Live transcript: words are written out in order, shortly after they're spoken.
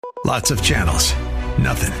Lots of channels,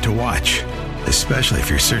 nothing to watch, especially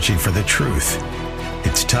if you're searching for the truth.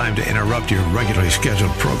 It's time to interrupt your regularly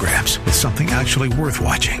scheduled programs with something actually worth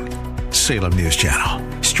watching. Salem News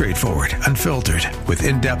Channel. Straightforward, unfiltered, with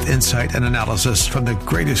in-depth insight and analysis from the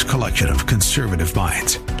greatest collection of conservative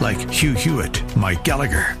minds like Hugh Hewitt, Mike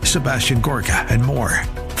Gallagher, Sebastian Gorka, and more.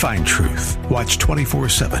 Find truth. Watch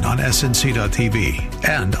 24/7 on snc.tv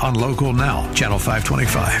and on Local Now, Channel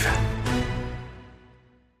 525.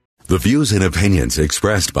 The views and opinions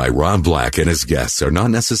expressed by Rob Black and his guests are not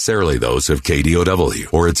necessarily those of KDOW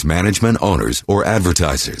or its management, owners, or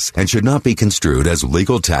advertisers and should not be construed as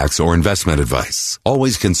legal, tax, or investment advice.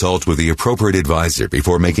 Always consult with the appropriate advisor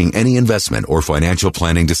before making any investment or financial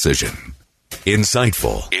planning decision.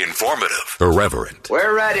 Insightful, informative, irreverent.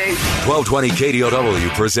 We're ready. 1220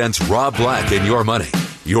 KDOW presents Rob Black and Your Money.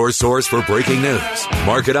 Your source for breaking news,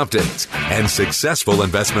 market updates, and successful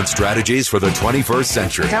investment strategies for the 21st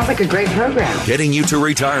century. Sounds like a great program. Getting you to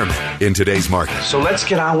retirement in today's market. So let's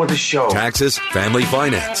get on with the show. Taxes, family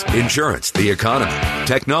finance, insurance, the economy,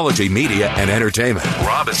 technology, media, and entertainment.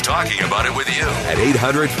 Rob is talking about it with you at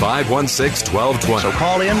 800-516-1220. So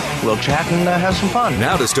call in, we'll chat and have some fun.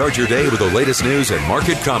 Now to start your day with the latest news and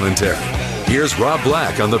market commentary. Here's Rob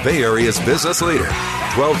Black on the Bay Area's business leader,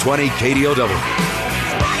 1220 KDOW.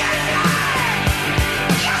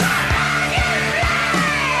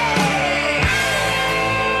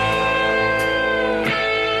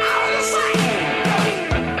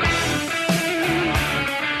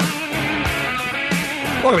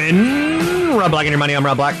 Welcome in. Rob Black and Your Money. I'm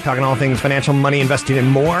Rob Black, talking all things financial, money, investing, and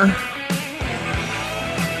more.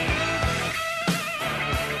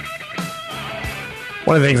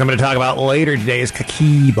 One of the things I'm going to talk about later today is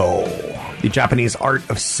Kakeibo, the Japanese art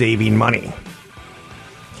of saving money.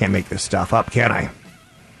 Can't make this stuff up, can I?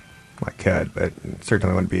 Well, I could, but it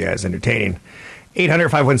certainly wouldn't be as entertaining.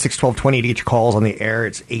 800-516-1220 to get your calls on the air.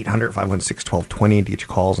 It's 800-516-1220 to get your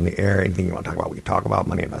calls on the air. Anything you want to talk about, we can talk about.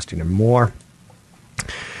 Money, investing, and more.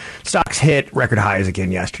 Stocks hit record highs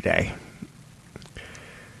again yesterday.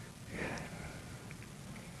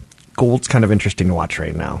 Gold's kind of interesting to watch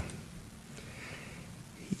right now.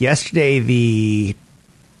 Yesterday, the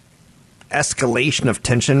escalation of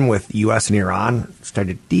tension with the U.S. and Iran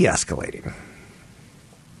started de-escalating.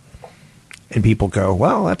 And people go,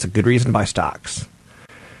 well, that's a good reason to buy stocks.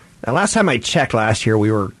 Now, last time I checked last year,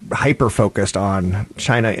 we were hyper-focused on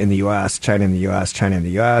China in the U.S., China in the U.S., China in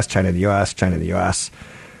the U.S., China in the U.S., China in the U.S.,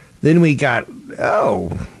 Then we got,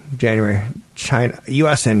 January, China,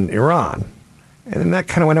 U.S. and Iran. And then that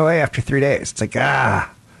kind of went away after 3 days. It's like,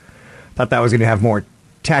 thought that was going to have more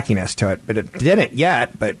tackiness to it. But it didn't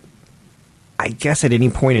yet. But I guess at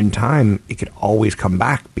any point in time, it could always come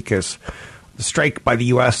back because the strike by the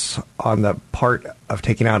U.S. on the part of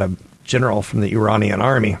taking out a general from the Iranian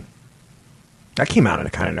army, that came out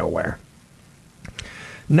of kind of nowhere.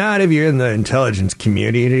 Not if you're in the intelligence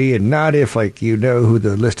community and not if, like, you know who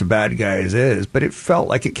the list of bad guys is, but it felt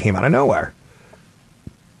like it came out of nowhere.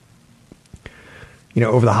 You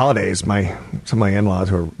know, over the holidays, some of my in-laws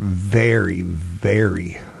who are very,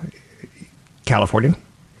 very Californian.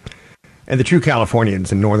 And the true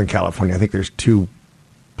Californians in Northern California, I think there's two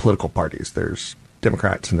political parties. There's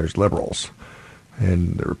Democrats and there's liberals.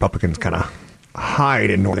 And the Republicans kind of hide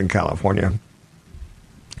in Northern California.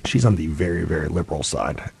 She's on the very, very liberal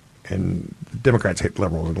side. And the Democrats hate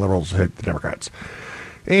liberals, and liberals hate the Democrats.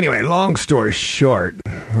 Anyway, long story short,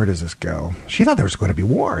 where does this go? She thought there was going to be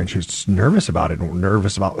war, and she was nervous about it, and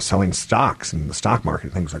nervous about selling stocks in the stock market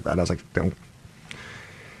and things like that. I was like, don't.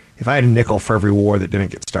 If I had a nickel for every war that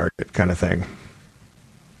didn't get started, kind of thing.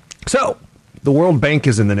 So, the World Bank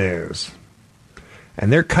is in the news.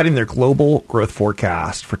 And they're cutting their global growth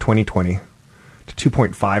forecast for 2020 to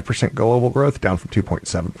 2.5% global growth, down from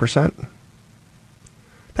 2.7%.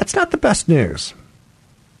 That's not the best news.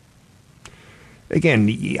 Again,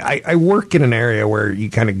 I work in an area where you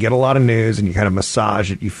kind of get a lot of news and you kind of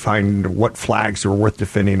massage it. You find what flags are worth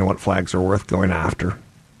defending and what flags are worth going after.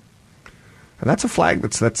 And that's a flag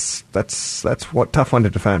that's what tough one to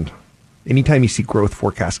defend. Anytime you see growth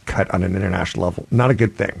forecasts cut on an international level, not a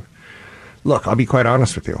good thing. Look, I'll be quite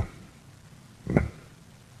honest with you.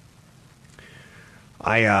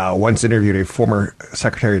 I once interviewed a former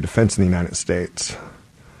Secretary of Defense in the United States,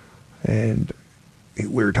 and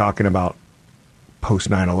we were talking about post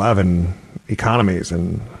 9/11 economies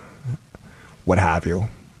and what have you.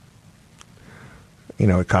 You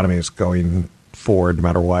know, economy is going forward no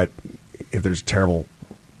matter what. If there's a terrible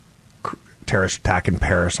terrorist attack in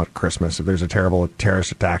Paris on Christmas, if there's a terrible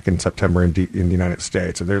terrorist attack in September in the United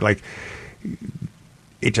States, if they're like,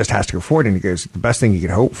 it just has to go forward. And he goes, the best thing you can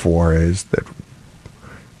hope for is that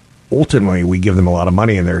ultimately we give them a lot of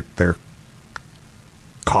money and their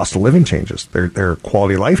cost of living changes, their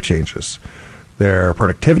quality of life changes, their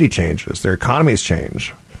productivity changes, their economies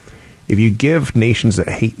change. If you give nations that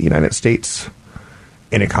hate the United States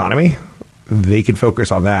an economy, they can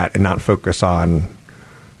focus on that and not focus on,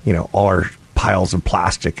 all our piles of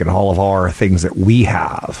plastic and all of our things that we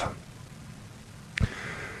have.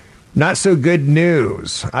 Not so good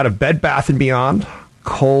news out of Bed Bath & Beyond,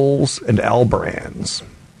 Kohl's, and L Brands.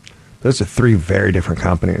 Those are three very different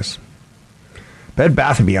companies. Bed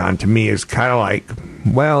Bath & Beyond to me is kind of like,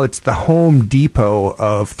 well, it's the Home Depot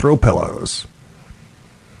of throw pillows.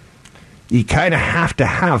 You kind of have to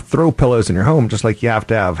have throw pillows in your home, just like you have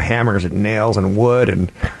to have hammers and nails and wood and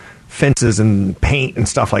fences and paint and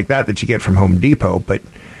stuff like that you get from Home Depot. But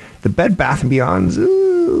the Bed Bath & Beyonds,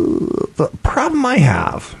 the problem I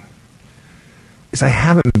have is I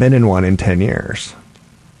haven't been in one in 10 years.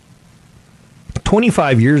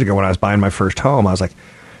 25 years ago when I was buying my first home, I was like,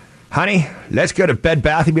 honey, let's go to Bed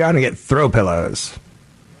Bath & Beyond and get throw pillows.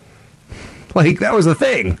 Like, that was the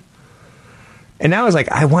thing. And now it's like,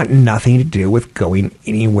 I want nothing to do with going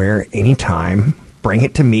anywhere, anytime. Bring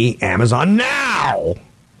it to me, Amazon, now!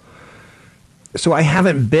 So I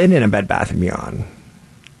haven't been in a Bed Bath & Beyond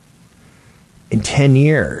in 10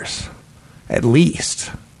 years, at least.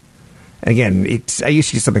 And again, I used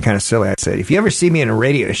to do something kind of silly. I said, if you ever see me in a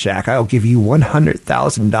Radio Shack, I'll give you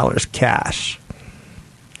 $100,000 cash.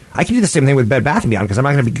 I can do the same thing with Bed Bath & Beyond because I'm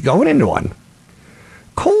not going to be going into one.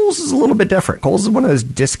 Kohl's is a little bit different. Kohl's is one of those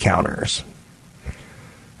discounters.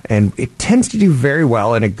 And it tends to do very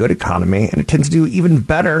well in a good economy, and it tends to do even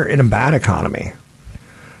better in a bad economy.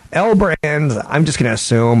 L Brands, I'm just going to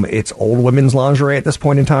assume it's old women's lingerie at this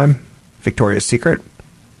point in time. Victoria's Secret.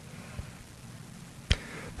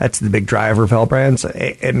 That's the big driver of L Brands.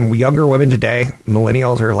 And younger women today,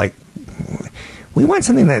 millennials, are like, we want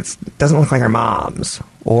something that doesn't look like our moms.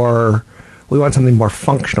 Or we want something more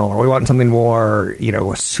functional. Or we want something more,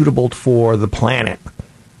 suitable for the planet.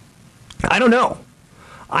 I don't know.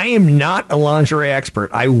 I am not a lingerie expert.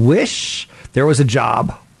 I wish there was a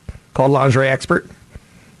job called lingerie expert,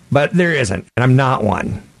 but there isn't, and I'm not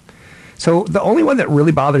one. So the only one that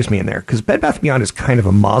really bothers me in there, because Bed Bath & Beyond is kind of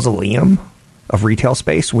a mausoleum of retail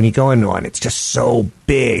space. When you go into one, it's just so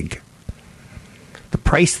big. The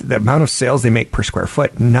price, the amount of sales they make per square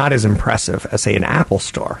foot, not as impressive as, say, an Apple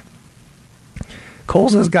store.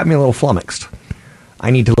 Kohl's has got me a little flummoxed.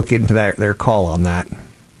 I need to look into their call on that.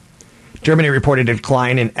 Germany reported a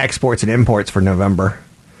decline in exports and imports for November.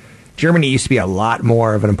 Germany used to be a lot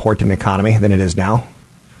more of an important economy than it is now.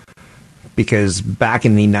 Because back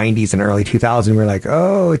in the 90s and early 2000s, we were like,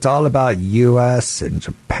 oh, it's all about U.S. and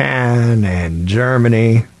Japan and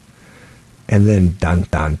Germany. And then, dun,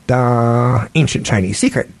 dun, dun, ancient Chinese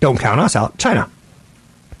secret. Don't count us out, China.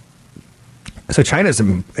 So China's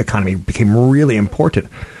economy became really important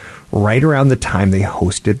right around the time they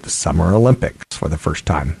hosted the Summer Olympics for the first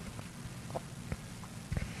time.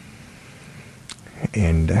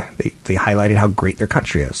 And they highlighted how great their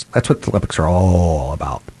country is. That's what the Olympics are all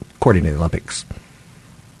about, according to the Olympics.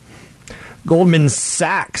 Goldman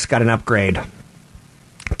Sachs got an upgrade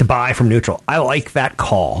to buy from neutral. I like that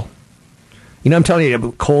call. I'm telling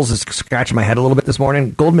you, Kohl's is scratching my head a little bit this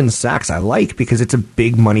morning. Goldman Sachs I like because it's a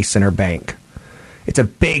big money center bank. It's a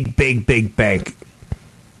big, big, big bank.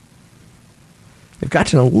 They've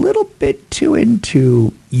gotten a little bit too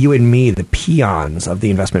into you and me, the peons of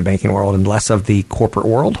the investment banking world, and less of the corporate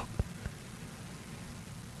world.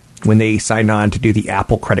 When they signed on to do the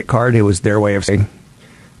Apple credit card, it was their way of saying,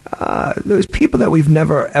 those people that we've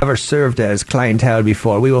never, ever served as clientele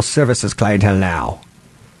before, we will service as clientele now.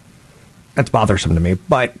 That's bothersome to me,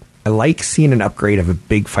 but I like seeing an upgrade of a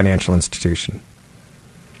big financial institution.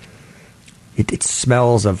 It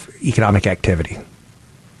smells of economic activity.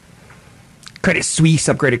 Credit Suisse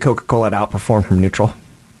upgraded Coca-Cola to outperform from neutral.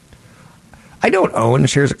 I don't own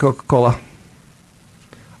shares of Coca-Cola.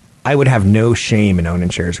 I would have no shame in owning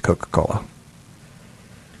shares of Coca-Cola.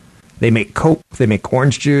 They make Coke, they make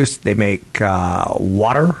orange juice, they make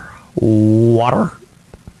water.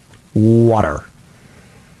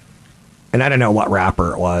 And I don't know what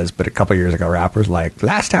rapper it was, but a couple years ago, rappers like,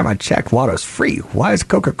 last time I checked, water's free. Why is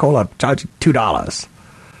Coca-Cola charging $2?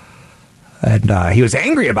 And he was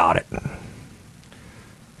angry about it.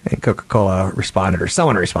 And Coca-Cola responded, or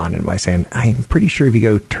someone responded by saying, I'm pretty sure if you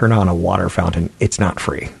go turn on a water fountain, it's not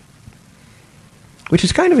free. Which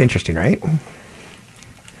is kind of interesting, right?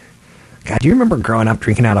 God, do you remember growing up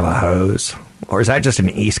drinking out of a hose? Or is that just an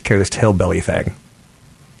East Coast hillbilly thing?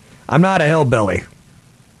 I'm not a hillbilly.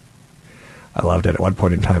 I loved it. At one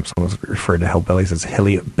point in time, someone referred to hillbillies as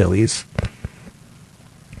hilly billies.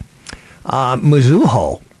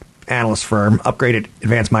 Mizuho analyst firm upgraded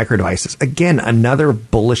Advanced Micro Devices. Again, another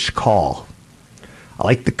bullish call. I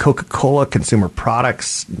like the Coca-Cola consumer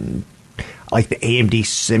products. I like the AMD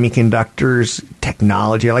semiconductors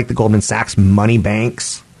technology. I like the Goldman Sachs money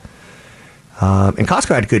banks. And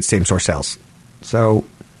Costco had good same-store sales. So,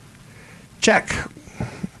 check.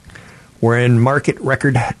 We're in market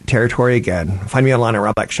record territory again. Find me online at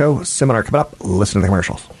Rob Black Show. Seminar coming up. Listen to the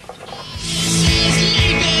commercials.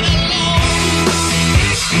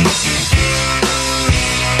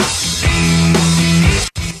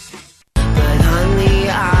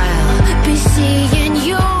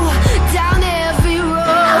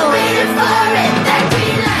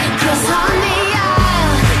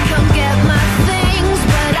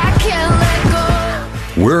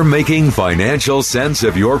 We're making financial sense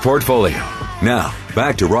of your portfolio. Now,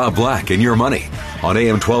 back to Rob Black and Your Money on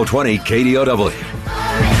AM 1220 KDOW.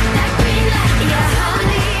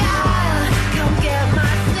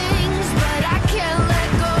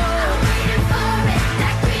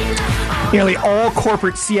 Nearly all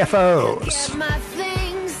corporate CFOs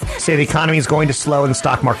say the economy is going to slow and the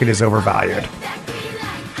stock market is overvalued.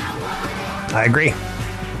 I agree.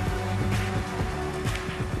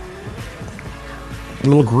 A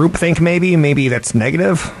little groupthink, maybe that's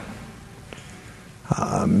negative.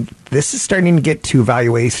 This is starting to get to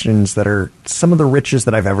valuations that are some of the richest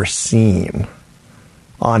that I've ever seen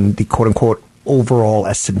on the quote-unquote overall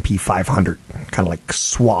S&P 500, kind of like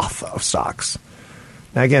swath of stocks.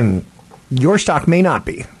 Now, again, your stock may not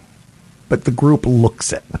be, but the group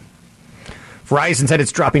looks it. Verizon said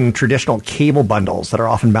it's dropping traditional cable bundles that are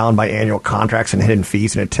often bound by annual contracts and hidden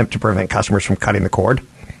fees in an attempt to prevent customers from cutting the cord.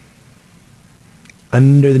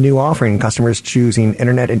 Under the new offering, customers choosing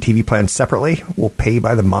internet and TV plans separately will pay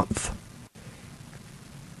by the month.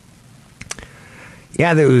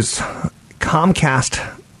 Yeah, those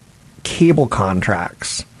Comcast cable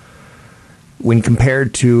contracts, when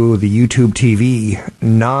compared to the YouTube TV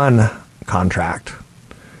non-contract,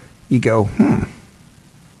 you go, I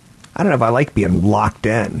don't know if I like being locked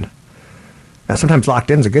in. Now, sometimes locked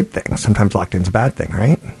in is a good thing. Sometimes locked in is a bad thing,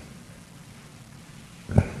 right?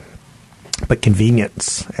 But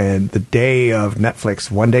convenience and the day of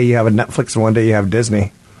Netflix. One day you have a Netflix and one day you have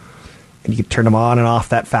Disney. And you can turn them on and off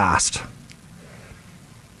that fast.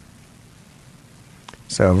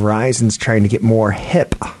 So Verizon's trying to get more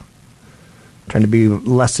hip. Trying to be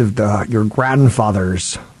less of your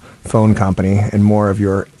grandfather's phone company and more of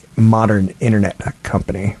your modern internet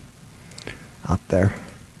company out there.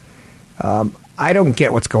 I don't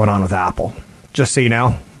get what's going on with Apple. Just so you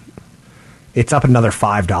know. It's up another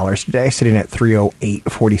 $5 today, sitting at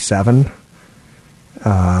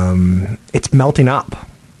 $308.47. It's melting up.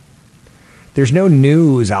 There's no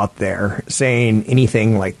news out there saying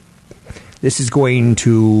anything like this is going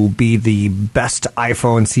to be the best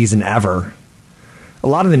iPhone season ever. A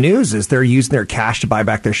lot of the news is they're using their cash to buy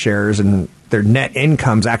back their shares, and their net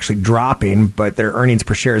income's actually dropping, but their earnings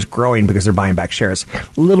per share is growing because they're buying back shares.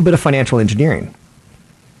 A little bit of financial engineering.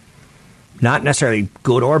 Not necessarily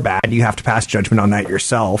good or bad. You have to pass judgment on that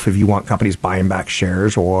yourself if you want companies buying back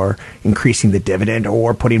shares or increasing the dividend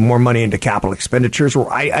or putting more money into capital expenditures.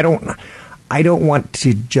 Or I don't want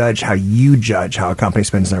to judge how you judge how a company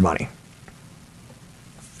spends their money.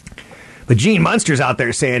 But Gene Munster's out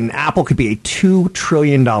there saying Apple could be a $2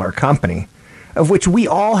 trillion company, of which we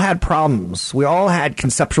all had problems. We all had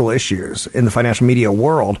conceptual issues in the financial media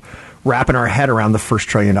world wrapping our head around the first $1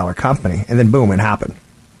 trillion company. And then boom, it happened.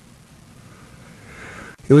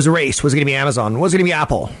 It was a race. Was it going to be Amazon? Was it going to be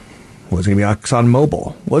Apple? Was it going to be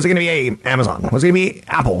ExxonMobil? Was it going to be Amazon? Was it going to be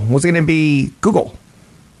Apple? Was it going to be Google?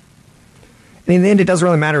 And in the end, it doesn't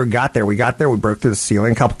really matter who got there. We got there. We broke through the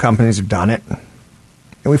ceiling. A couple companies have done it.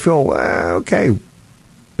 And we feel, okay,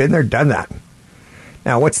 been there, done that.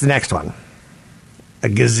 Now, what's the next one? A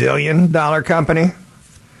gazillion dollar company?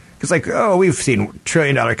 It's like, oh, we've seen $1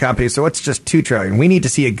 trillion companies, so what's just $2 trillion? We need to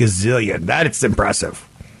see a gazillion. That's impressive.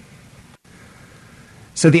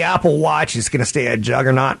 So the Apple Watch is going to stay a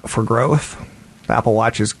juggernaut for growth. The Apple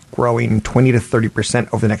Watch is growing 20 to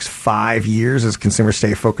 30% over the next 5 years as consumers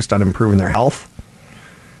stay focused on improving their health.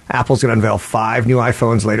 Apple's going to unveil 5 new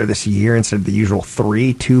iPhones later this year instead of the usual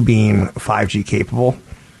 3, 2 being 5G capable.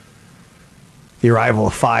 The arrival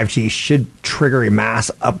of 5G should trigger a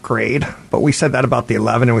mass upgrade, but we said that about the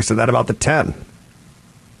 11 and we said that about the 10.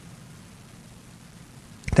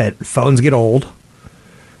 That phones get old.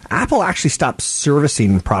 Apple actually stopped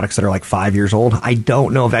servicing products that are like 5 years old. I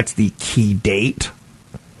don't know if that's the key date,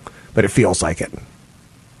 but it feels like it.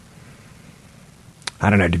 I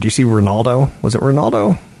don't know. Did you see Ronaldo? Was it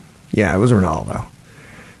Ronaldo? Yeah, it was Ronaldo.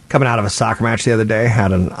 coming out of a soccer match the other day,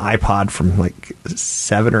 had an iPod from like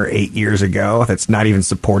 7 or 8 years ago that's not even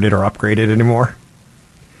supported or upgraded anymore.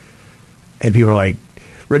 And people are like,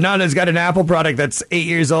 Renanda's got an Apple product that's 8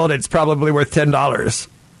 years old. It's probably worth $10.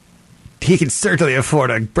 He can certainly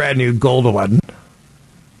afford a brand new gold one.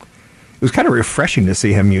 It was kind of refreshing to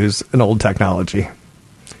see him use an old technology.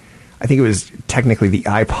 I think it was technically the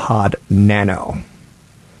iPod Nano.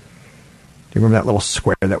 Do you remember that little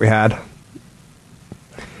square that we had?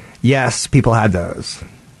 Yes, people had those.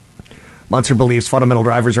 Monster believes fundamental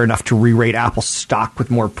drivers are enough to re-rate Apple stock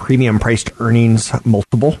with more premium-priced earnings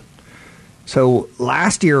multiple. So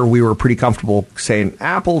last year, we were pretty comfortable saying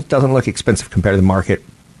Apple doesn't look expensive compared to the market.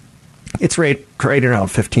 It's trading around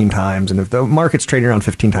 15 times, and if the market's trading around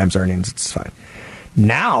 15 times earnings, it's fine.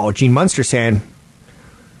 Now, Gene Munster's saying,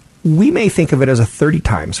 we may think of it as a 30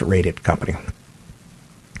 times rated company.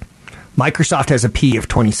 Microsoft has a PE of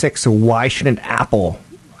 26, so why shouldn't Apple?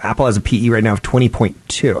 Apple has a PE right now of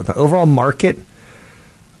 20.2. The overall market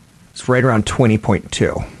is right around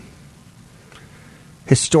 20.2.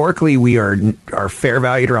 Historically, we are fair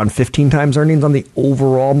valued around 15 times earnings on the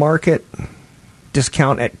overall market.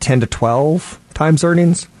 Discount at 10 to 12 times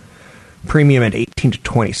earnings. Premium at 18 to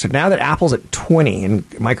 20. So now that Apple's at 20 and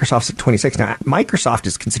Microsoft's at 26, now Microsoft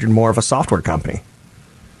is considered more of a software company.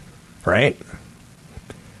 Right?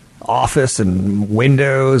 Office and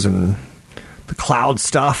Windows and the cloud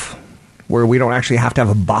stuff where we don't actually have to have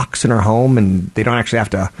a box in our home, and they don't actually have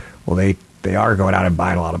to, well, they are going out and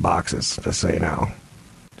buying a lot of boxes, just so you know,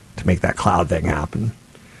 to make that cloud thing happen.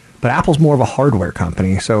 But Apple's more of a hardware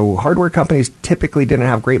company, so hardware companies typically didn't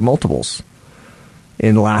have great multiples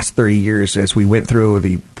in the last 30 years. As we went through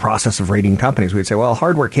the process of rating companies, we'd say, well,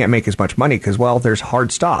 hardware can't make as much money because, well, there's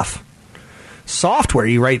hard stuff. Software,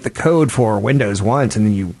 you write the code for Windows once and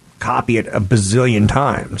then you copy it a bazillion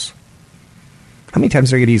times. How many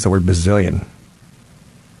times are you going to use the word bazillion?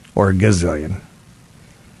 Or a gazillion?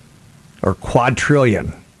 Or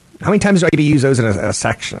quadrillion? How many times do I get to use those in a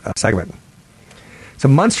segment? So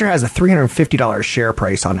Munster has a $350 share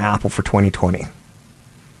price on Apple for 2020.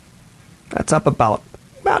 That's up about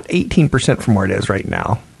 18% from where it is right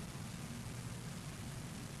now.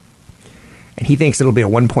 And he thinks it'll be a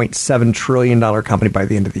 $1.7 trillion company by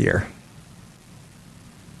the end of the year.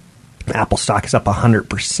 Apple stock is up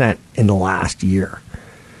 100% in the last year.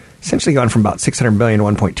 Essentially gone from about $600 billion to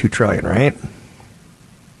 $1.2 trillion, right?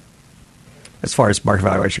 As far as market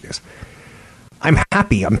valuation goes. I'm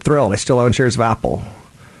happy. I'm thrilled. I still own shares of Apple.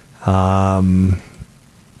 But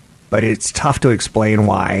it's tough to explain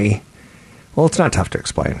why. Well, it's not tough to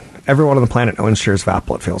explain. Everyone on the planet owns shares of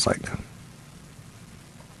Apple, it feels like.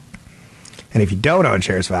 And if you don't own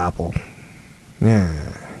shares of Apple,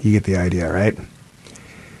 yeah, you get the idea, right?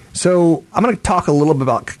 So I'm going to talk a little bit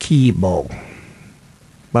about Kakeibo,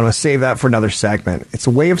 but I'm going to save that for another segment. It's a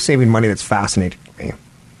way of saving money that's fascinating to me.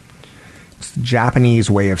 It's the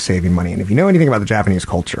Japanese way of saving money. And if you know anything about the Japanese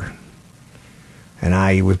culture, and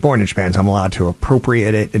I was born in Japan, so I'm allowed to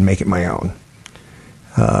appropriate it and make it my own.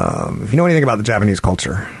 If you know anything about the Japanese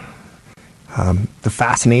culture, the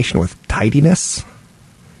fascination with tidiness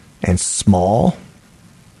and small,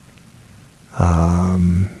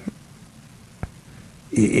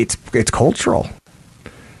 it's cultural,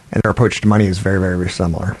 and their approach to money is very, very, very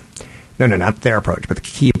similar. No, not their approach, but the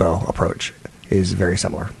Kakeibo approach is very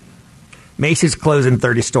similar. Macy's closing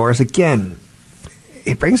 30 stores. Again,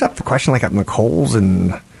 it brings up the question like up in the Kohl's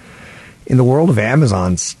and in the world of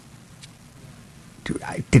Amazon's.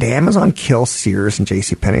 Did Amazon kill Sears and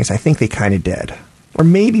JCPenney's? I think they kind of did. Or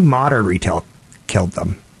maybe modern retail killed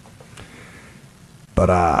them. But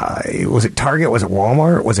was it Target? Was it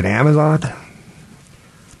Walmart? Was it Amazon?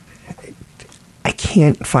 I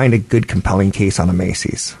can't find a good compelling case on a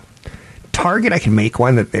Macy's. Target, I can make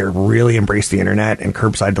one that they really embrace the internet and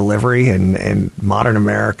curbside delivery and modern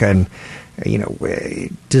America and, you know,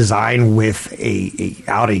 design with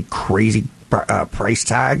a crazy price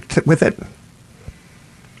tag with it.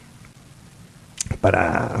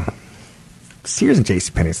 But Sears and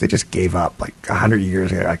JCPenney's, they just gave up like 100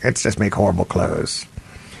 years ago. Like, let's just make horrible clothes.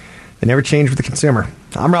 They never change with the consumer.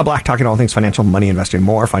 I'm Rob Black, talking all things financial, money, investing,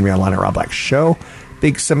 more. Find me online at Rob Black Show.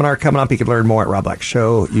 Big seminar coming up. You can learn more at Rob Black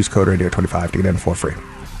Show. Use code radio25 to get in for free.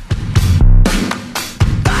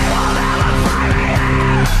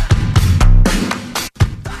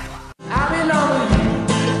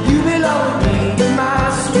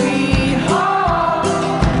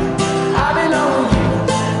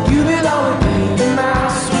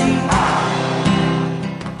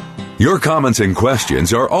 Your comments and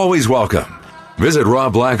questions are always welcome. Visit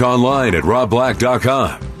Rob Black online at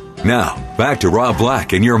robblack.com. Now, back to Rob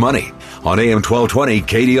Black and your money on AM 1220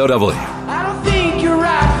 KDOW. I don't think you're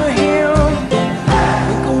right for him.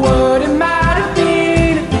 Think of what it might have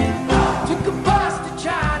been. Took a bus to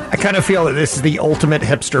China. I kind of feel that this is the ultimate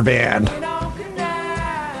hipster band.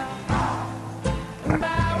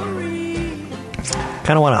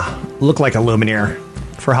 Kind of want to look like a Lumineer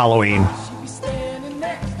for Halloween.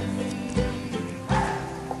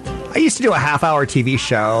 I used to do a half-hour TV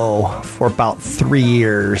show for about 3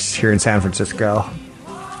 years here in San Francisco.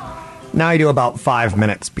 Now I do about 5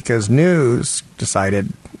 minutes because news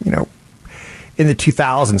decided, in the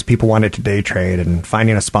 2000s, people wanted to day trade, and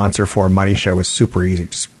finding a sponsor for a money show was super easy.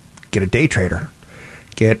 Just get a day trader.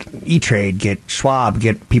 Get E-Trade, get Schwab,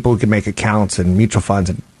 get people who can make accounts and mutual funds.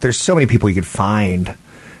 And there's so many people you could find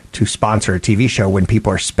to sponsor a TV show when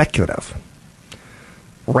people are speculative.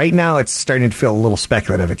 Right now, it's starting to feel a little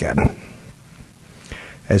speculative again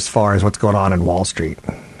as far as what's going on in Wall Street.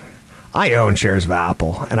 I own shares of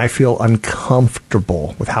Apple, and I feel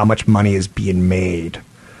uncomfortable with how much money is being made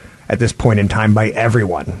at this point in time by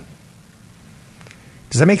everyone.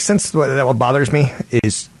 Does that make sense? What bothers me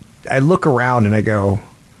is I look around and I go,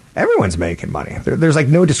 everyone's making money. There's like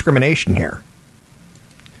no discrimination here.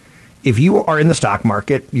 If you are in the stock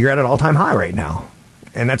market, you're at an all-time high right now.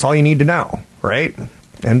 And that's all you need to know, right?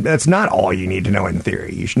 And that's not all you need to know in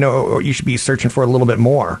theory. You should be searching for a little bit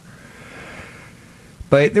more.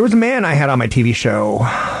 But there was a man I had on my TV show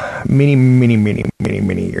many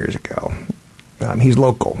years ago. He's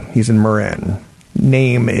local. He's in Marin.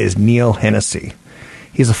 Name is Neil Hennessy.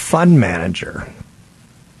 He's a fund manager.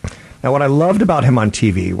 Now, what I loved about him on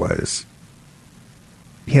TV was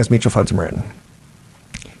he has mutual funds in Marin.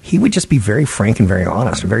 He would just be very frank and very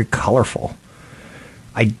honest and very colorful.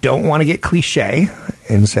 I don't want to get cliche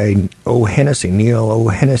and say, oh, Hennessy, Neil, oh,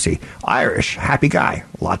 Hennessy. Irish, happy guy,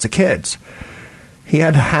 lots of kids. He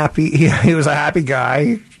was a happy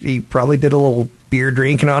guy. He probably did a little beer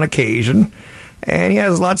drinking on occasion, and he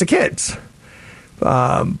has lots of kids.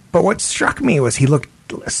 But what struck me was he looked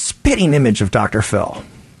a spitting image of Dr. Phil.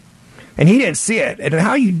 And he didn't see it. And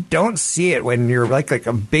how you don't see it when you're like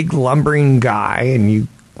a big lumbering guy and you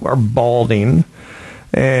are balding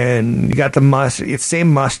and you got the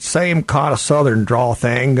same kind of southern drawl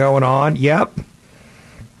thing going on. Yep.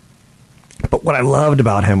 But what I loved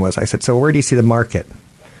about him was I said, so where do you see the market?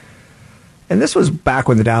 And this was back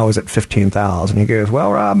when the Dow was at 15,000. He goes,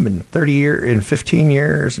 well, Rob, in 15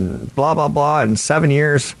 years and blah, blah, blah, in 7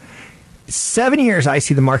 years. 7 years, I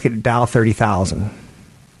see the market at Dow 30,000.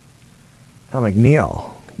 I'm like,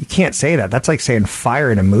 Neil, you can't say that. That's like saying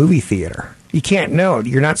fire in a movie theater. You can't know.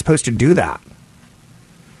 You're not supposed to do that.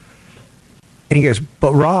 And he goes,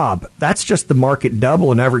 but Rob, that's just the market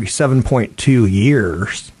double in every 7.2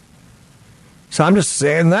 years. So I'm just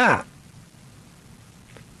saying that.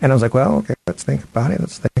 And I was like, well, okay, let's think about it.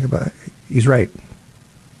 He's right.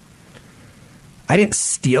 I didn't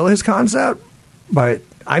steal his concept, but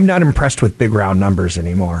I'm not impressed with big round numbers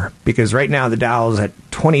anymore. Because right now the Dow is at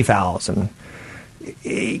 20,000.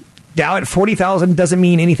 Dow at 40,000 doesn't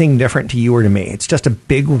mean anything different to you or to me. It's just a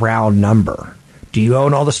big round number. Do you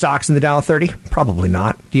own all the stocks in the Dow 30? Probably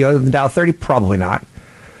not. Do you own the Dow 30? Probably not.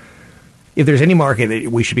 If there's any market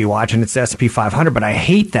that we should be watching, it's the S&P 500, but I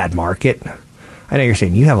hate that market. I know you're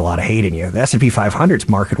saying you have a lot of hate in you. The S&P 500 is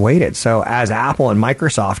market weighted. So as Apple and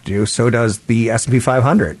Microsoft do, so does the S&P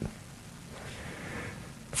 500.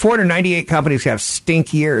 498 companies have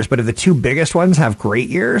stink years, but if the two biggest ones have great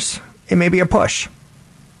years, it may be a push.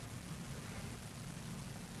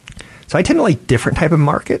 So I tend to like different type of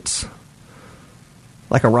markets,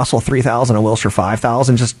 like a Russell 3000, a Wilshire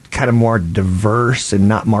 5000, just kind of more diverse and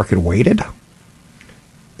not market weighted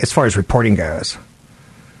as far as reporting goes.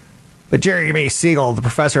 But Jeremy Siegel, the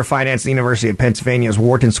professor of finance at the University of Pennsylvania's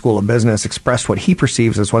Wharton School of Business, expressed what he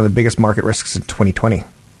perceives as one of the biggest market risks in 2020.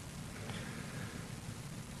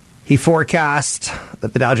 He forecast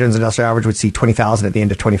that the Dow Jones Industrial Average would see 20,000 at the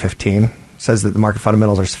end of 2015. Says that the market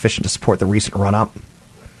fundamentals are sufficient to support the recent run-up.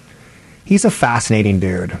 He's a fascinating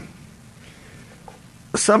dude.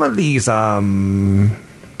 Some of these economists,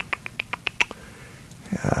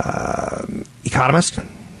 I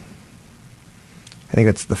think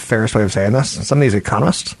that's the fairest way of saying this. Some of these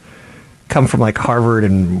economists come from like Harvard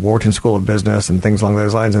and Wharton School of Business and things along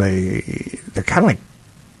those lines, and they're kind of like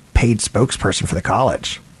paid spokesperson for the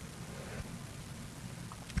college.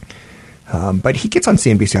 But he gets on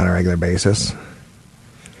CNBC on a regular basis.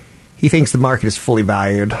 He thinks the market is fully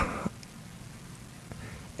valued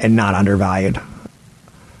and not undervalued,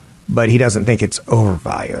 but he doesn't think it's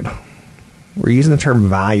overvalued. We're using the term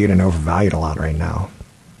valued and overvalued a lot right now.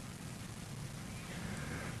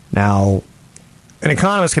 Now, An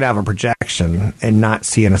economist could have a projection and not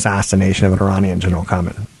see an assassination of an Iranian general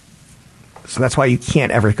coming. So that's why you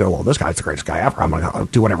can't ever go, well, this guy's the greatest guy ever. I'm going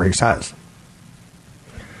to do whatever he says.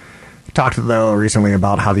 Talked, though, recently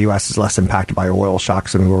about how the U.S. is less impacted by oil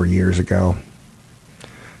shocks than we were years ago,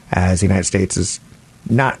 as the United States has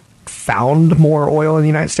not found more oil in the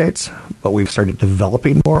United States, but we've started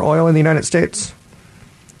developing more oil in the United States.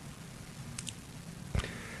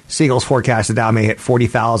 Siegel's forecast the Dow may hit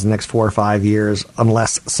 40,000 next 4 or 5 years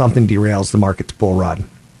unless something derails the market's bull run.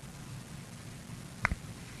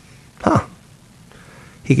 Huh.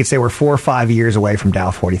 He could say we're 4 or 5 years away from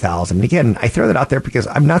Dow 40,000. And again, I throw that out there because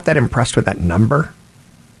I'm not that impressed with that number.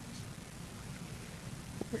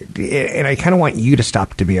 And I kind of want you to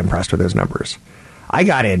stop to be impressed with those numbers. I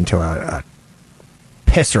got into a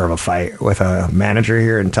pisser of a fight with a manager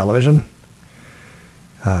here in television.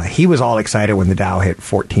 He was all excited when the Dow hit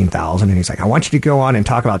 14,000, and he's like, I want you to go on and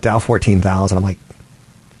talk about Dow 14,000. I'm like,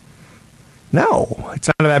 no, it's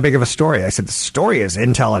not that big of a story. I said, the story is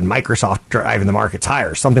Intel and Microsoft driving the markets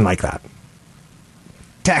higher, something like that.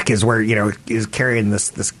 Tech is where, is carrying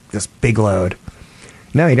this big load.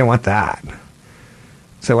 No, you don't want that.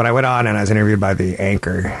 So when I went on and I was interviewed by the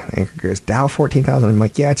anchor goes, Dow 14,000. I'm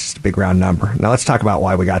like, yeah, it's just a big round number. Now let's talk about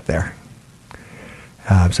why we got there.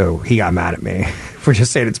 So he got mad at me for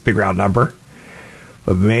just saying it's a big round number.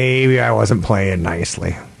 But maybe I wasn't playing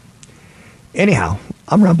nicely. Anyhow,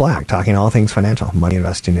 I'm Rob Black, talking all things financial, money,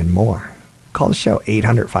 investing, and more. Call the show,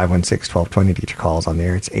 800-516-1220 to get your calls on the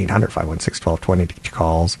air. It's 800-516-1220 to get your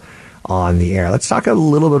calls on the air. Let's talk a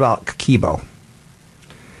little bit about Kakebo.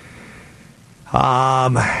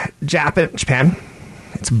 Japan,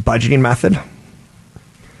 it's a budgeting method.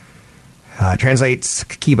 Translates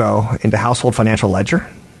Kakebo into household financial ledger.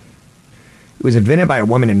 It was invented by a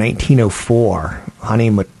woman in 1904,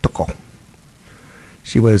 Hane Motoko.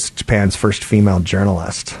 She was Japan's first female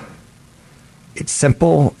journalist. It's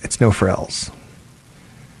simple. It's no frills.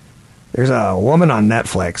 There's a woman on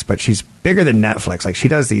Netflix, but she's bigger than Netflix. Like, she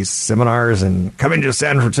does these seminars and coming to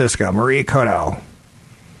San Francisco, Marie Kondo.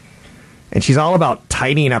 And she's all about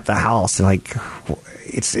tidying up the house. And, like,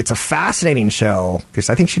 it's a fascinating show because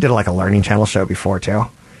I think she did, like, a Learning Channel show before, too.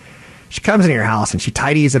 She comes in your house and she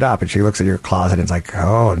tidies it up and she looks at your closet and it's like,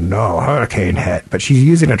 oh no, hurricane hit. But she's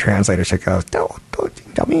using a translator. She goes, don't,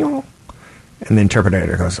 and the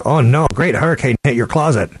interpreter goes, oh no, great hurricane hit your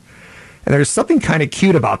closet. And there's something kind of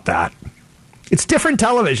cute about that. It's different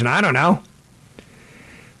television. I don't know.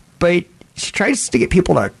 But she tries to get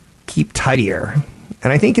people to keep tidier.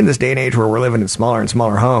 And I think in this day and age where we're living in smaller and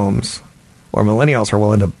smaller homes, or millennials are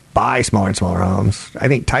willing to buy smaller and smaller homes, I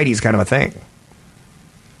think tidy is kind of a thing.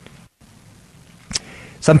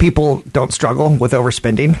 Some people don't struggle with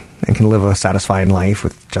overspending and can live a satisfying life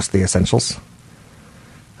with just the essentials.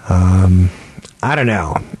 I don't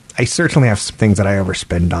know. I certainly have some things that I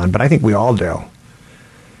overspend on, but I think we all do.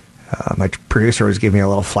 My producer was giving me a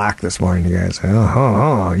little flack this morning. He goes,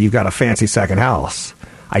 you've got a fancy second house.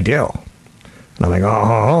 I do. And I'm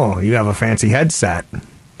like, you have a fancy headset.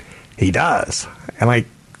 He does. And like,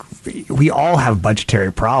 we all have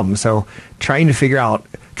budgetary problems. So trying to figure out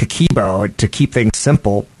Kakebo to keep things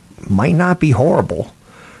simple might not be horrible,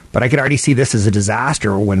 but I could already see this as a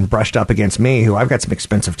disaster when brushed up against me, who I've got some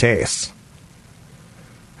expensive tastes.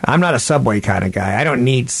 I'm not a Subway kind of guy. I don't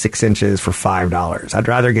need 6 inches for $5. I'd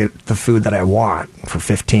rather get the food that I want for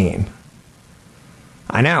 $15.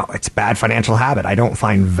 I know it's a bad financial habit. I don't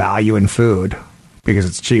find value in food because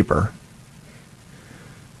it's cheaper.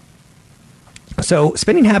 So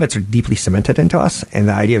spending habits are deeply cemented into us, and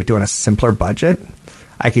the idea of doing a simpler budget,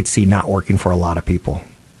 I could see not working for a lot of people.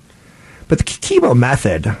 But the Kakebo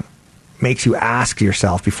method makes you ask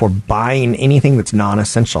yourself before buying anything that's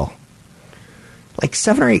non-essential. Like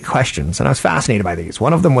 7 or 8 questions, and I was fascinated by these.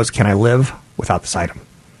 One of them was, can I live without this item?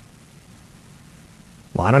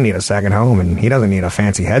 Well, I don't need a second home, and he doesn't need a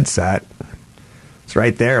fancy headset. It's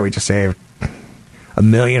right there. We just saved $1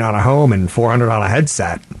 million on a home and $400 on a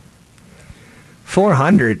headset.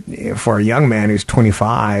 $400 for a young man who's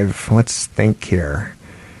 25. Let's think here.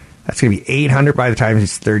 That's going to be $800 by the time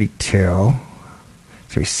he's 32. It's going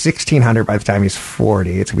to be $1,600 by the time he's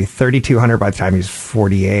 40. It's going to be $3,200 by the time he's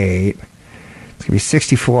 48. It's going to be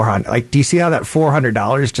 $6,400. Like, do you see how that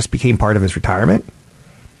 $400 just became part of his retirement?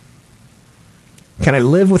 Can I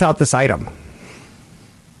live without this item?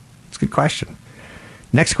 It's a good question.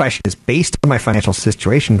 Next question is, based on my financial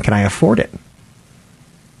situation, can I afford it?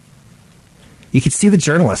 You can see the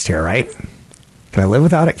journalist here, right? Can I live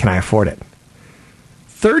without it? Can I afford it?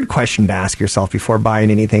 Third question to ask yourself before buying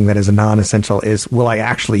anything that is a non-essential is, will I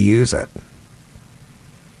actually use it?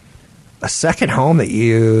 A second home that you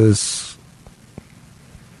use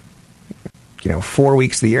 4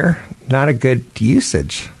 weeks of the year, not a good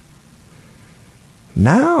usage.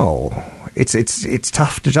 No, it's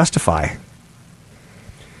tough to justify.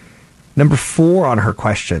 Number 4 on her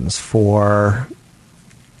questions for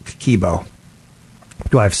Kibo.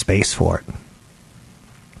 Do I have space for it?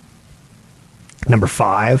 Number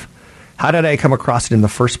 5, how did I come across it in the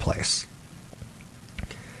first place?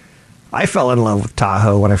 I fell in love with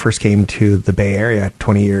Tahoe when I first came to the Bay Area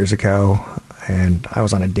 20 years ago, and I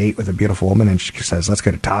was on a date with a beautiful woman, and she says, let's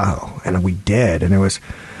go to Tahoe. And we did, and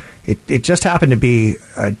it just happened to be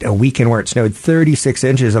a weekend where it snowed 36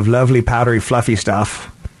 inches of lovely, powdery, fluffy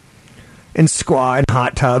stuff, and squaw and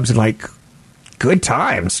hot tubs, and like good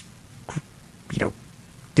times.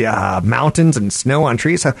 Mountains and snow on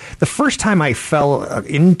trees. So the first time I fell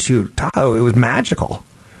into Tahoe, it was magical.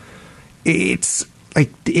 It's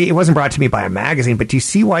like, it wasn't brought to me by a magazine, but do you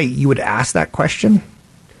see why you would ask that question?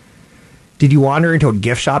 Did you wander into a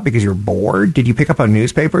gift shop because you're bored? Did you pick up a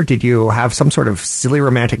newspaper? Did you have some sort of silly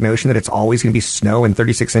romantic notion that it's always going to be snow and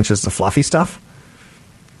 36 inches of fluffy stuff?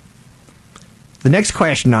 The next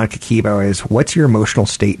question on Kikibo is, what's your emotional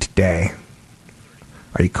state today?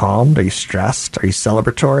 Are you calmed? Are you stressed? Are you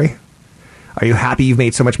celebratory? Are you happy you've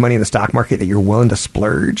made so much money in the stock market that you're willing to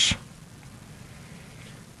splurge?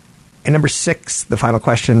 And number 6, the final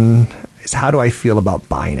question is, how do I feel about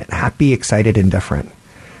buying it? Happy, excited, indifferent.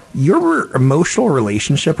 Your emotional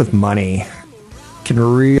relationship with money can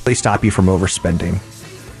really stop you from overspending.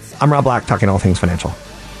 I'm Rob Black, talking all things financial.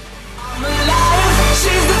 I'm alive,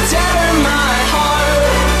 she's the terror in my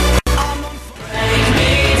heart. Break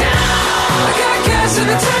me down. I got cash in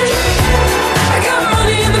the tank. I got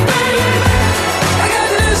money in the bank. I got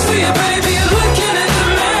news for you, baby. You're looking at the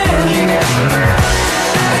man.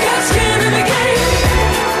 I got skin in the game.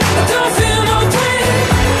 I don't feel no pain.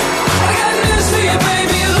 I got news for you,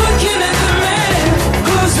 baby. You're looking at the man.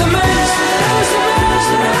 Who's the man?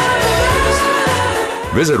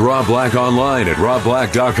 Visit Rob Black online at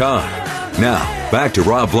robblack.com. Now, back to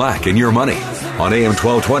Rob Black and Your Money on AM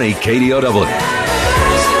 1220 KDOW.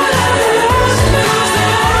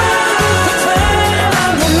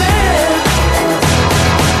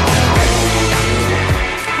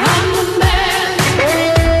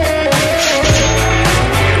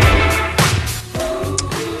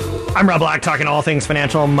 I'm Rob Black, talking all things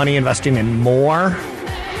financial, money, investing, and more.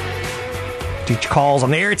 Teach calls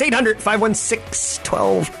on the air. It's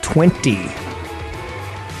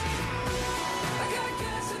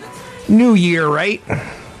 800-516-1220. New year, right?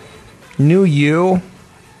 New you.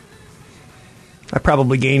 I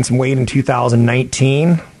probably gained some weight in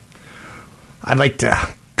 2019. I'd like to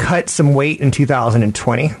cut some weight in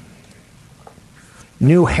 2020.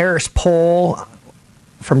 New Harris poll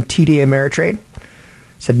from TD Ameritrade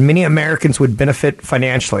said many Americans would benefit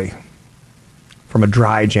financially from a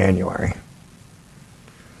dry January.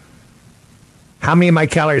 How many of my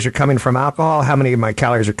calories are coming from alcohol? How many of my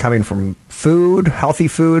calories are coming from food, healthy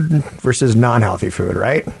food versus non-healthy food,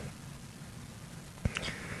 right?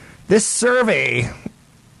 This survey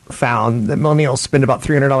found that millennials spend about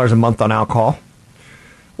 $300 a month on alcohol,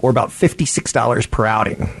 or about $56 per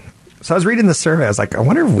outing. So I was reading the survey. I was like, I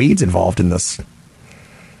wonder if weed's involved in this.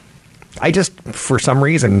 For some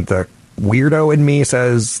reason, the weirdo in me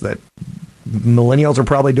says that millennials are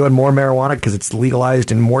probably doing more marijuana because it's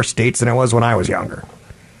legalized in more states than it was when I was younger.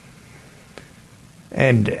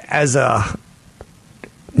 And as a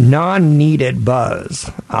non-needed buzz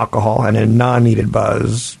alcohol and a non-needed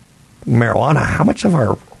buzz marijuana, how much of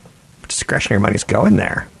our discretionary money is going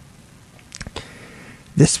there?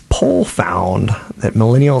 This poll found that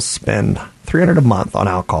millennials spend $300 a month on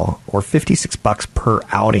alcohol, or $56 per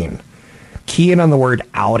outing. Key in on the word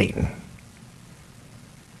outing.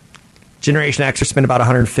 Generation Xers spend about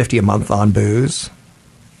 $150 a month on booze.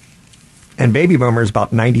 And baby boomers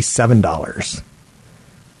about $97.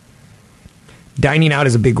 Dining out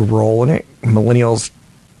is a big role in it. Millennials,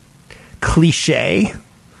 cliche,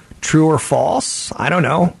 true or false, I don't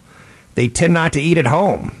know. They tend not to eat at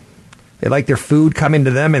home. They like their food coming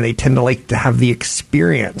to them, and they tend to like to have the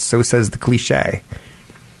experience. So says the cliche.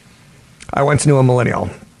 I once knew a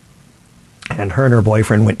millennial, and her and her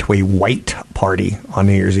boyfriend went to a white party on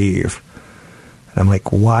New Year's Eve. And I'm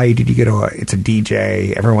like, why did you go to it's a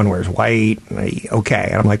DJ, everyone wears white. Okay.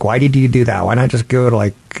 And I'm like, why did you do that? Why not just go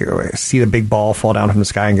to see the big ball fall down from the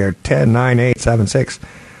sky and go 10, 9, 8, 7, 6?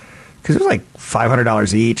 Because it was like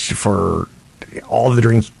 $500 each for all the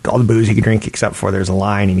booze you can drink, except for there's a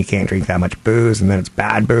line and you can't drink that much booze, and then it's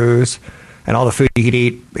bad booze. And all the food you could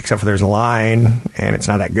eat, except for there's a line, and it's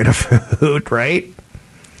not that good of food, right?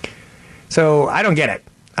 So I don't get it.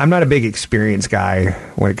 I'm not a big experience guy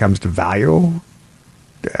when it comes to value.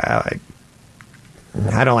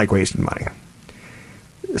 I don't like wasting money.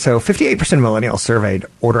 So 58% of millennials surveyed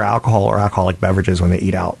order alcohol or alcoholic beverages when they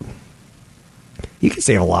eat out. You can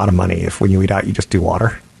save a lot of money if when you eat out, you just do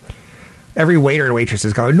water. Every waiter and waitress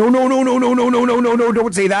is going, no,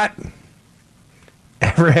 don't say that.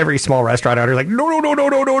 Every small restaurant owner is like, no,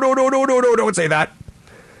 don't say that.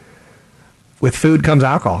 With food comes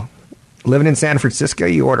alcohol. Living in San Francisco,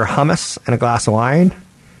 you order hummus and a glass of wine.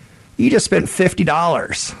 You just spent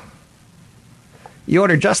 $50. You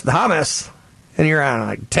order just the hummus, and you're on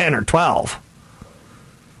like 10 or 12.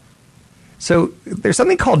 So there's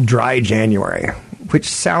something called dry January, which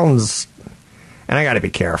sounds, and I got to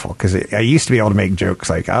be careful because I used to be able to make jokes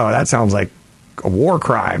like, oh, that sounds like a war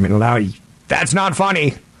crime, and now that's not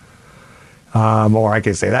funny. Or I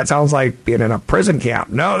could say that sounds like being in a prison camp.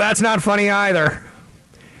 No, that's not funny either.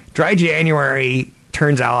 Dry January,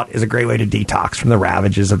 turns out, is a great way to detox from the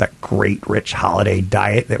ravages of that great rich holiday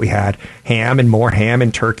diet that we had. Ham and more ham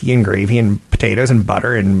and turkey and gravy and potatoes and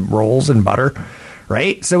butter and rolls and butter,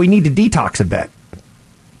 right? So we need to detox a bit.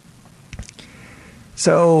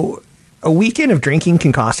 So a weekend of drinking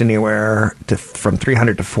can cost anywhere from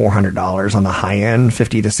 $300 to $400 on the high end,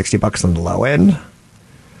 $50 to $60 on the low end.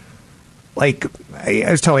 Like, I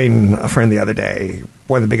was telling a friend the other day,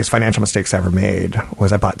 one of the biggest financial mistakes I ever made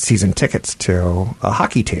was I bought season tickets to a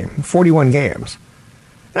hockey team, 41 games.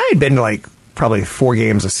 And I had been to like probably 4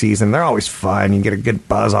 games a season. They're always fun. You get a good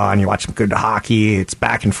buzz on. You watch some good hockey. It's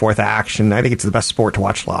back and forth action. I think it's the best sport to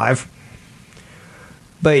watch live.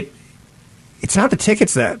 But it's not the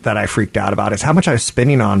tickets that I freaked out about. It's how much I was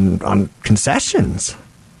spending on concessions.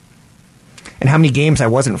 And how many games I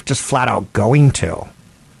wasn't just flat out going to.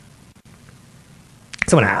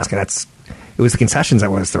 Someone asked, and it was the concessions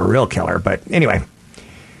that was the real killer. But anyway,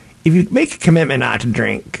 if you make a commitment not to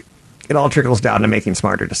drink, it all trickles down to making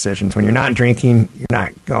smarter decisions. When you're not drinking, you're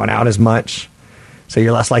not going out as much, so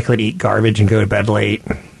you're less likely to eat garbage and go to bed late.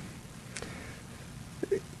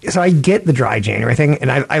 So I get the dry January thing,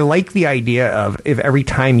 and I like the idea of if every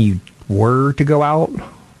time you were to go out,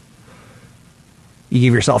 you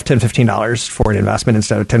give yourself $10, $15 for an investment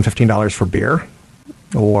instead of $10, $15 for beer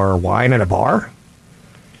or wine at a bar.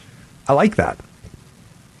 I like that.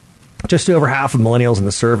 Just over half of millennials in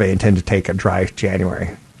the survey intend to take a dry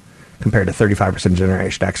January, compared to 35%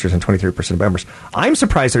 Generation Xers and 23% of members. I'm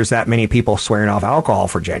surprised there's that many people swearing off alcohol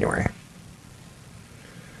for January.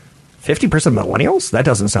 50% millennials? That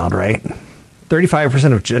doesn't sound right.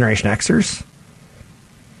 35% of Generation Xers?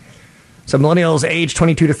 So millennials aged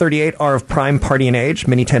 22 to 38 are of prime partying age.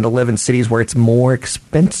 Many tend to live in cities where it's more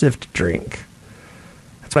expensive to drink.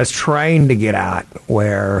 That's what I was trying to get at,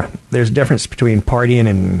 where there's a difference between partying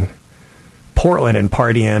in Portland and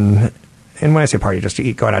partying, and when I say party, just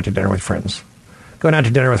to going out to dinner with friends. Going out to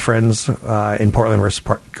dinner with friends in Portland versus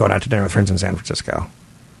going out to dinner with friends in San Francisco.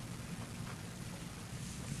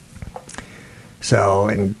 So,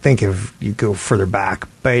 and think if you go further back,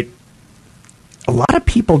 but a lot of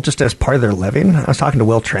people just as part of their living. I was talking to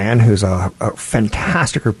Will Tran, who's a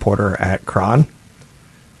fantastic reporter at Cron.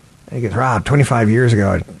 And he goes, Rob, 25 years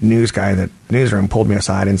ago, a news guy in the newsroom pulled me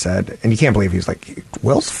aside and said, and you can't believe he's like,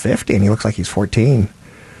 Will's 50 and he looks like he's 14.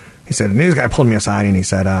 He said, a news guy pulled me aside and he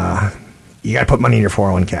said, you got to put money in your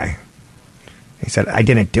 401k. He said, I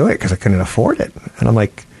didn't do it because I couldn't afford it. And I'm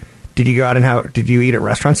like, did you go out and did you eat at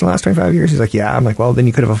restaurants in the last 25 years? He's like, yeah. I'm like, well, then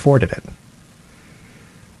you could have afforded it.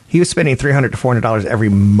 He was spending $300 to $400 every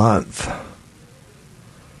month.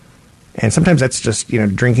 And sometimes that's just,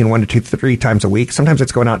 drinking 1 to 2, 3 times a week. Sometimes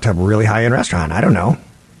it's going out to a really high-end restaurant. I don't know.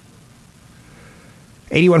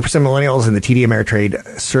 81% of millennials in the TD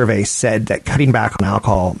Ameritrade survey said that cutting back on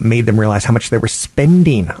alcohol made them realize how much they were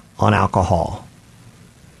spending on alcohol.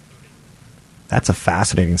 That's a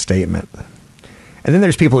fascinating statement. And then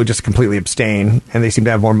there's people who just completely abstain, and they seem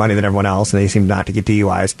to have more money than everyone else, and they seem not to get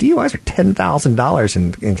DUIs. DUIs are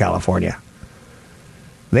 $10,000 in California.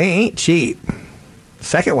 They ain't cheap.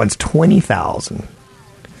 Second one's $20,000.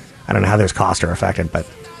 I don't know how those costs are affected, but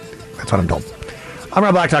that's what I'm told. I'm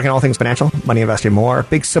Rob Black, talking all things financial, money, investing, more.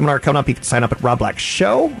 Big seminar coming up. You can sign up at Rob Black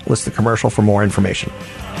Show. List the commercial for more information.